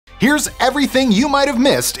Here's everything you might have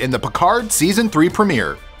missed in the Picard Season 3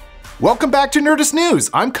 premiere. Welcome back to Nerdist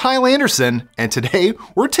News. I'm Kyle Anderson, and today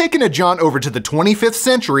we're taking a jaunt over to the 25th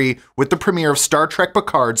century with the premiere of Star Trek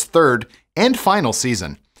Picard's third and final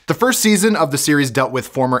season. The first season of the series dealt with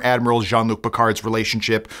former Admiral Jean-Luc Picard's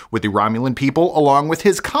relationship with the Romulan people, along with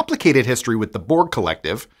his complicated history with the Borg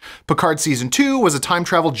Collective. Picard Season 2 was a time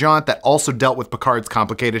travel jaunt that also dealt with Picard's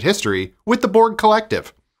complicated history with the Borg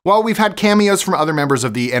Collective. While we've had cameos from other members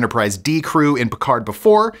of the Enterprise D crew in Picard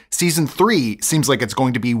before, Season 3 seems like it's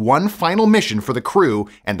going to be one final mission for the crew,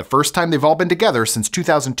 and the first time they've all been together since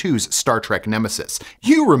 2002's Star Trek Nemesis.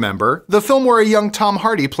 You remember, the film where a young Tom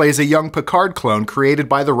Hardy plays a young Picard clone created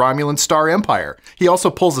by the Romulan Star Empire. He also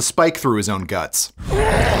pulls a spike through his own guts.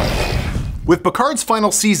 With Picard's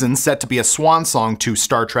final season set to be a swan song to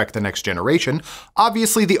Star Trek The Next Generation,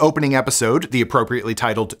 obviously the opening episode, the appropriately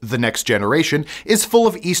titled The Next Generation, is full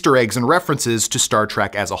of Easter eggs and references to Star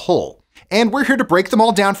Trek as a whole. And we're here to break them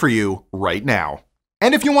all down for you right now.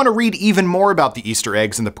 And if you want to read even more about the Easter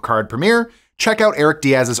eggs in the Picard premiere, check out Eric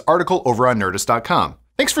Diaz's article over on Nerdist.com.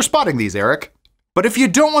 Thanks for spotting these, Eric. But if you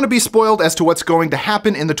don't want to be spoiled as to what's going to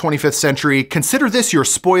happen in the 25th century, consider this your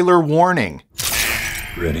spoiler warning.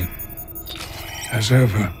 Ready? As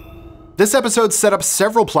ever. This episode set up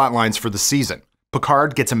several plot lines for the season.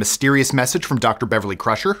 Picard gets a mysterious message from Dr. Beverly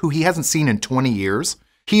Crusher, who he hasn't seen in 20 years.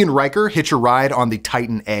 He and Riker hitch a ride on the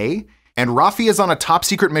Titan A, and Raffi is on a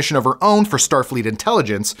top-secret mission of her own for Starfleet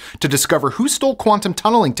intelligence to discover who stole quantum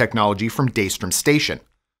tunneling technology from Daystrom Station.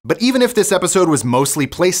 But even if this episode was mostly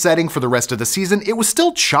place setting for the rest of the season, it was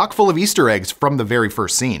still chock full of Easter eggs from the very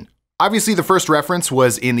first scene. Obviously, the first reference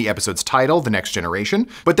was in the episode's title, The Next Generation,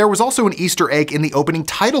 but there was also an Easter egg in the opening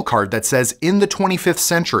title card that says, "In the 25th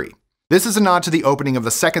century." This is a nod to the opening of the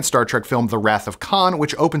second Star Trek film, The Wrath of Khan,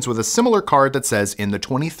 which opens with a similar card that says, "In the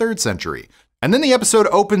 23rd century." And then the episode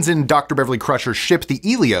opens in Dr. Beverly Crusher's ship, the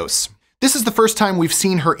Helios. This is the first time we've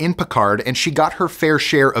seen her in Picard, and she got her fair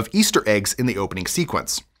share of Easter eggs in the opening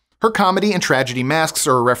sequence. Her comedy and tragedy masks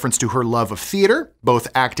are a reference to her love of theater, both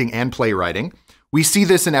acting and playwriting. We see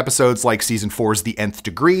this in episodes like Season 4's The Nth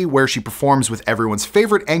Degree, where she performs with everyone's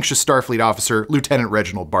favorite anxious Starfleet officer, Lieutenant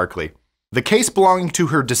Reginald Barclay. The case belonging to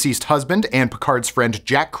her deceased husband and Picard's friend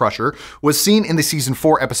Jack Crusher was seen in the Season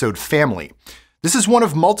 4 episode Family. This is one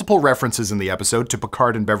of multiple references in the episode to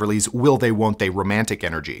Picard and Beverly's will they won't they romantic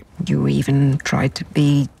energy. You even tried to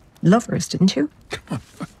be lovers, didn't you?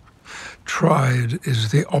 Tried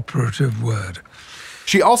is the operative word.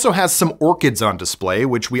 She also has some orchids on display,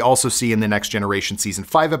 which we also see in the Next Generation Season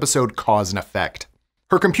 5 episode Cause and Effect.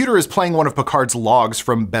 Her computer is playing one of Picard's logs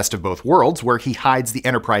from Best of Both Worlds, where he hides the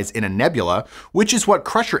Enterprise in a nebula, which is what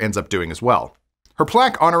Crusher ends up doing as well. Her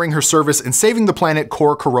plaque honoring her service in saving the planet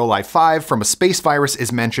Cor Corolli 5 from a space virus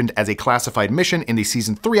is mentioned as a classified mission in the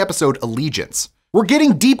Season 3 episode Allegiance. We're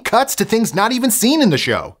getting deep cuts to things not even seen in the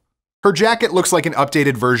show. Her jacket looks like an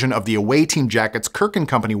updated version of the away team jackets Kirk and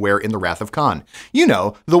company wear in The Wrath of Khan. You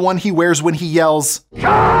know, the one he wears when he yells,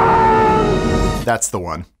 "Khan!" That's the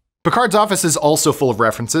one. Picard's office is also full of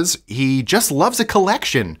references. He just loves a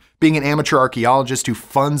collection, being an amateur archaeologist who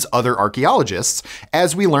funds other archaeologists,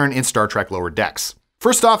 as we learn in Star Trek Lower Decks.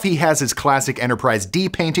 First off, he has his classic Enterprise D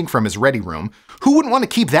painting from his ready room. Who wouldn't want to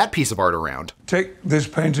keep that piece of art around? Take this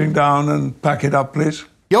painting down and pack it up, please.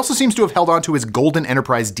 He also seems to have held on to his golden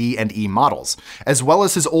Enterprise D and E models, as well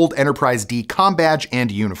as his old Enterprise D comm badge and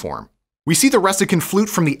uniform. We see the Ressican flute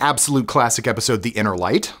from the absolute classic episode The Inner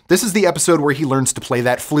Light. This is the episode where he learns to play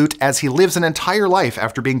that flute as he lives an entire life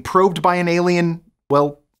after being probed by an alien,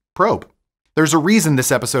 well, probe. There's a reason this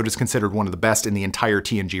episode is considered one of the best in the entire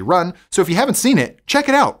TNG run, so if you haven't seen it, check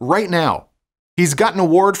it out right now. He's got an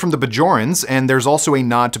award from the Bajorans, and there's also a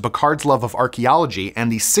nod to Picard's love of archaeology and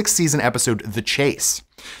the 6th season episode The Chase.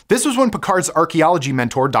 This was when Picard's archaeology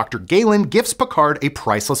mentor, Dr. Galen, gifts Picard a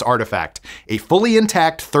priceless artifact, a fully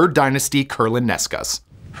intact 3rd Dynasty Kurlan Nescus.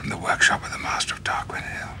 From the workshop of the Master of Tarquin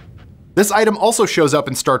Hill. This item also shows up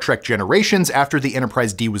in Star Trek Generations after the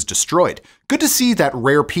Enterprise D was destroyed. Good to see that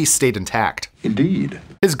rare piece stayed intact. Indeed.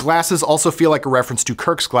 His glasses also feel like a reference to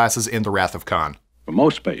Kirk's glasses in The Wrath of Khan. For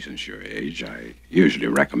most patients your age, I usually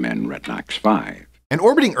recommend Retinox 5. And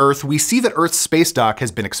orbiting Earth, we see that Earth's space dock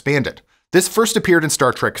has been expanded. This first appeared in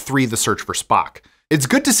Star Trek III, The Search for Spock. It's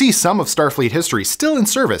good to see some of Starfleet history still in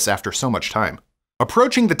service after so much time.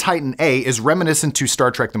 Approaching the Titan A is reminiscent to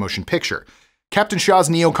Star Trek The Motion Picture. Captain Shaw's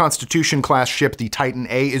Neo-Constitution class ship, the Titan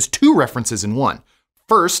A, is 2 references in one.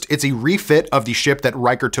 First, it's a refit of the ship that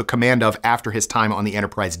Riker took command of after his time on the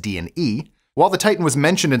Enterprise D and E. While the Titan was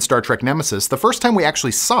mentioned in Star Trek Nemesis, the first time we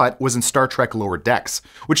actually saw it was in Star Trek Lower Decks,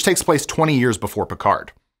 which takes place 20 years before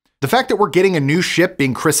Picard. The fact that we're getting a new ship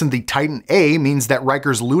being christened the Titan A means that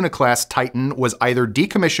Riker's Luna-class Titan was either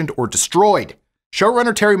decommissioned or destroyed.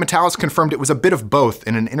 Showrunner Terry Matalas confirmed it was a bit of both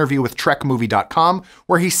in an interview with TrekMovie.com,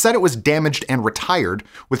 where he said it was damaged and retired,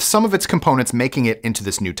 with some of its components making it into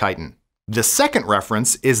this new Titan. The second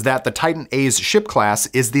reference is that the Titan A's ship class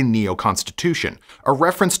is the Neo-Constitution, a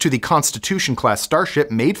reference to the Constitution-class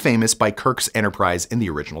starship made famous by Kirk's Enterprise in the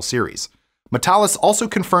original series. Matalas also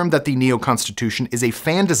confirmed that the Neo-Constitution is a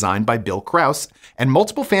fan design by Bill Krause, and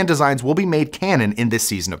multiple fan designs will be made canon in this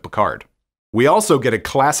season of Picard. We also get a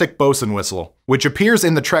classic bosun whistle, which appears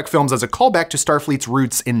in the Trek films as a callback to Starfleet's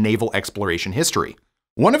roots in naval exploration history.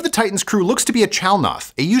 One of the Titan's crew looks to be a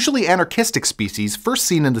Chalnoth, a usually anarchistic species first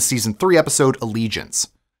seen in the Season 3 episode Allegiance.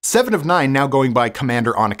 7 of 9, now going by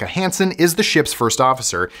Commander Annika Hansen, is the ship's first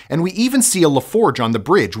officer, and we even see a LaForge on the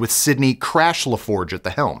bridge with Sydney Crash LaForge at the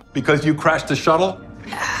helm. Because you crashed the shuttle?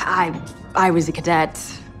 I was a cadet.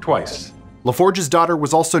 Twice. LaForge's daughter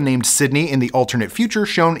was also named Sydney in the alternate future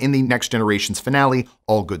shown in the Next Generation's finale,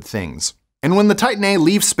 All Good Things. And when the Titan A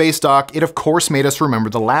leaves space dock, it of course made us remember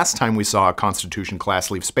the last time we saw a Constitution-class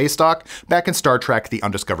leave space dock, back in Star Trek The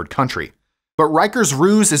Undiscovered Country. But Riker's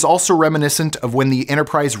ruse is also reminiscent of when the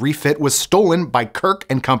Enterprise refit was stolen by Kirk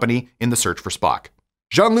and company in the search for Spock.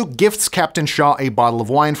 Jean-Luc gifts Captain Shaw a bottle of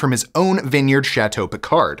wine from his own vineyard, Chateau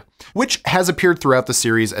Picard, which has appeared throughout the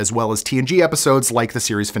series as well as TNG episodes like the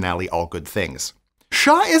series finale All Good Things.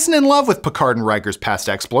 Shaw isn't in love with Picard and Riker's past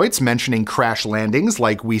exploits, mentioning crash landings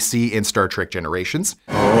like we see in Star Trek Generations.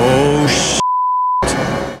 Oh,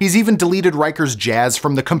 He's even deleted Riker's jazz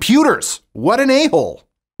from the computers. What an a-hole!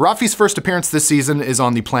 Rafi's first appearance this season is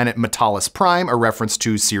on the planet Matalas Prime, a reference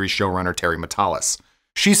to series showrunner Terry Matalas.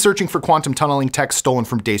 She's searching for quantum tunneling tech stolen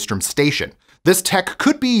from Daystrom Station. This tech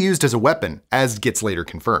could be used as a weapon, as gets later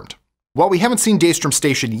confirmed. While we haven't seen Daystrom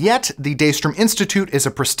Station yet, the Daystrom Institute is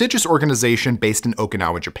a prestigious organization based in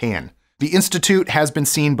Okinawa, Japan. The Institute has been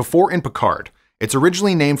seen before in Picard. It's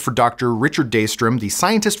originally named for Dr. Richard Daystrom, the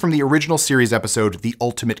scientist from the original series episode The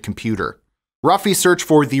Ultimate Computer. Rafi's search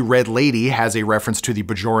for the Red Lady has a reference to the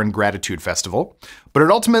Bajoran Gratitude Festival, but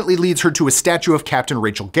it ultimately leads her to a statue of Captain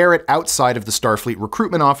Rachel Garrett outside of the Starfleet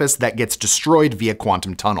recruitment office that gets destroyed via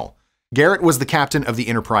quantum tunnel. Garrett was the captain of the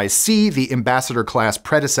Enterprise C, the Ambassador-class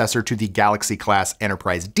predecessor to the Galaxy-class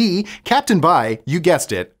Enterprise D, captained by, you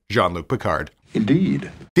guessed it, Jean-Luc Picard.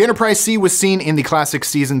 indeed. The Enterprise C was seen in the classic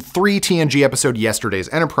Season 3 TNG episode Yesterday's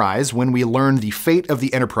Enterprise, when we learned the fate of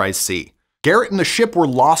the Enterprise C. Garrett and the ship were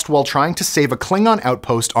lost while trying to save a Klingon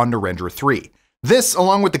outpost on Narendra 3. This,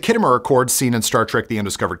 along with the Khitomer Accords seen in Star Trek The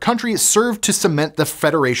Undiscovered Country, served to cement the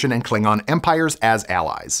Federation and Klingon empires as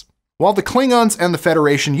allies. While the Klingons and the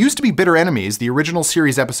Federation used to be bitter enemies, the original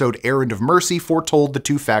series episode Errand of Mercy foretold the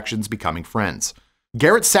two factions becoming friends.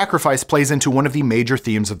 Garrett's sacrifice plays into one of the major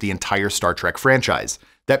themes of the entire Star Trek franchise,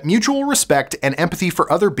 that mutual respect and empathy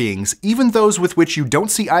for other beings, even those with which you don't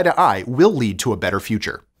see eye to eye, will lead to a better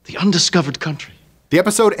future. The undiscovered country. The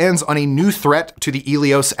episode ends on a new threat to the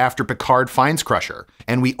Ilios after Picard finds Crusher,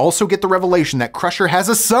 and we also get the revelation that Crusher has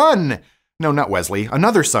a son! No, not Wesley,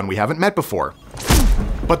 another son we haven't met before.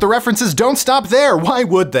 But the references don't stop there, why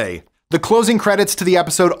would they? The closing credits to the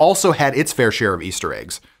episode also had its fair share of Easter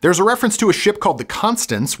eggs. There's a reference to a ship called the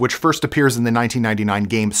Constance, which first appears in the 1999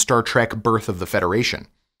 game Star Trek Birth of the Federation.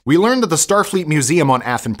 We learned that the Starfleet Museum on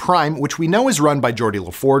Athen Prime, which we know is run by Geordi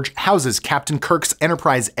LaForge, houses Captain Kirk's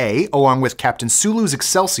Enterprise A, along with Captain Sulu's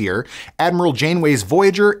Excelsior, Admiral Janeway's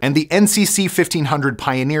Voyager, and the NCC 1500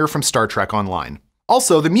 Pioneer from Star Trek Online.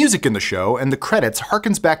 Also, the music in the show and the credits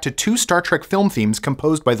harkens back to two Star Trek film themes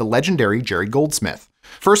composed by the legendary Jerry Goldsmith: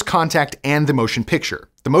 First Contact and The Motion Picture.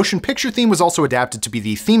 The Motion Picture theme was also adapted to be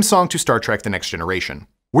the theme song to Star Trek The Next Generation.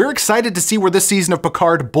 We're excited to see where this season of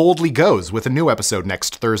Picard boldly goes with a new episode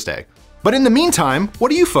next Thursday. But in the meantime, what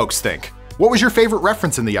do you folks think? What was your favorite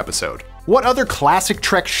reference in the episode? What other classic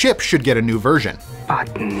Trek ship should get a new version?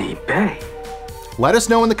 Botany Bay. Let us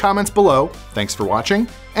know in the comments below. Thanks for watching,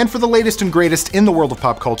 and for the latest and greatest in the world of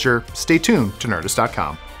pop culture, stay tuned to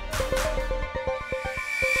Nerdist.com.